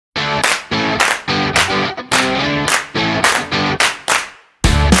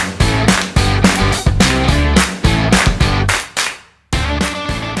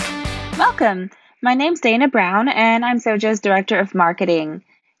Welcome. My name's Dana Brown, and I'm Xojo's Director of Marketing.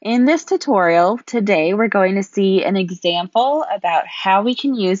 In this tutorial, today we're going to see an example about how we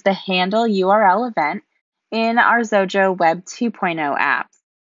can use the HandleURL event in our Xojo Web 2.0 apps.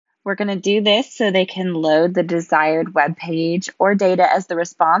 We're going to do this so they can load the desired web page or data as the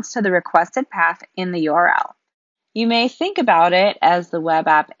response to the requested path in the URL. You may think about it as the web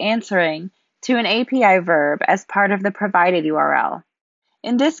app answering to an API verb as part of the provided URL.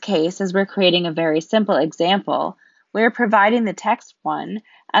 In this case, as we're creating a very simple example, we're providing the text one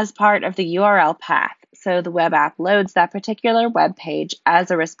as part of the URL path, so the web app loads that particular web page as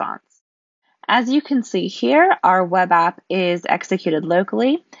a response. As you can see here, our web app is executed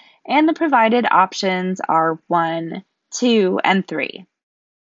locally, and the provided options are 1, 2, and 3.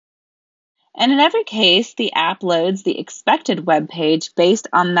 And in every case, the app loads the expected web page based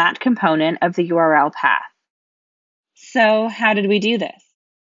on that component of the URL path. So how did we do this?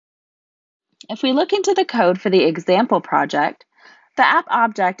 If we look into the code for the example project, the app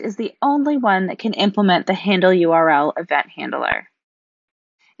object is the only one that can implement the HandleURL event handler.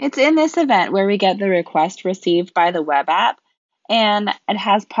 It's in this event where we get the request received by the web app, and it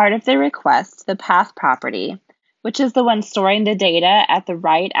has part of the request the path property, which is the one storing the data at the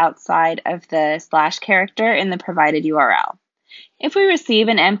right outside of the / character in the provided URL. If we receive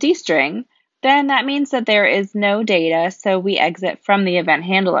an empty string, then that means that there is no data, so we exit from the event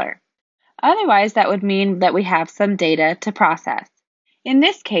handler. Otherwise, that would mean that we have some data to process. In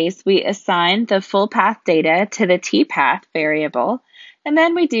this case, we assign the full path data to the tPath variable, and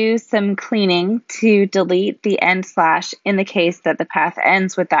then we do some cleaning to delete the end / in the case that the path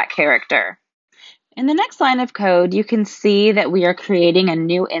ends with that character. In the next line of code, you can see that we are creating a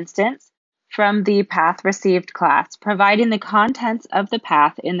new instance from the path received class, providing the contents of the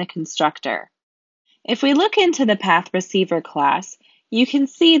path in the constructor. If we look into the path receiver class, you can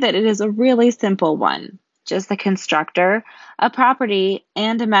see that it is a really simple one, just the constructor, a property,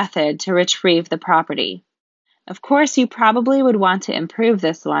 and a method to retrieve the property. Of course, you probably would want to improve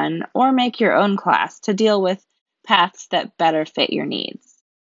this one or make your own class to deal with paths that better fit your needs.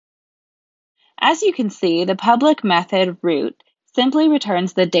 As you can see, the public method root simply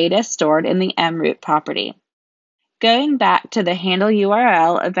returns the data stored in the mroot property. Going back to the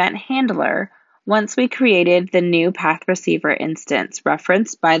HandleURL event handler, once we created the new path receiver instance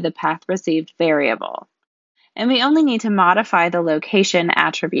referenced by the path received variable. And we only need to modify the location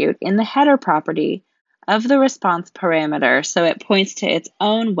attribute in the header property of the response parameter so it points to its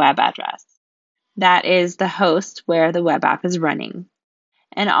own web address. That is the host where the web app is running.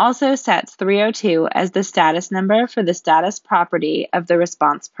 And also sets 302 as the status number for the status property of the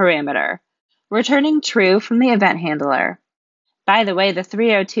response parameter, returning true from the event handler. By the way, the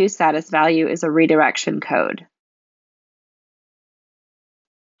 302 status value is a redirection code.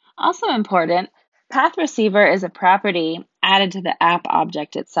 Also important, path receiver is a property added to the app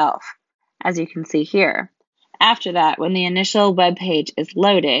object itself, as you can see here. After that, when the initial web page is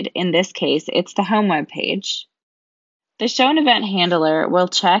loaded, in this case, it's the home web page, the shown event handler will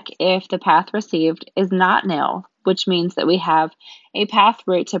check if the path received is not nil, which means that we have a path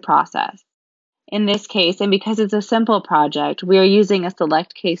route to process. In this case, and because it's a simple project, we are using a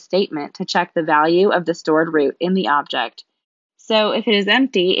select case statement to check the value of the stored route in the object. So if it is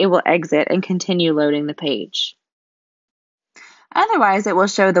empty, it will exit and continue loading the page. Otherwise, it will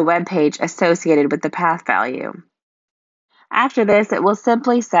show the web page associated with the path value. After this, it will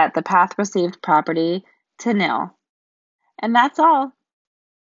simply set the path received property to nil. And that's all.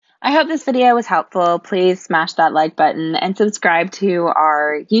 I hope this video was helpful. Please smash that like button and subscribe to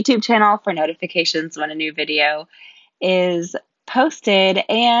our YouTube channel for notifications when a new video is posted.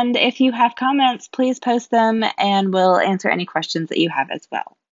 And if you have comments, please post them and we'll answer any questions that you have as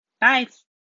well. Bye.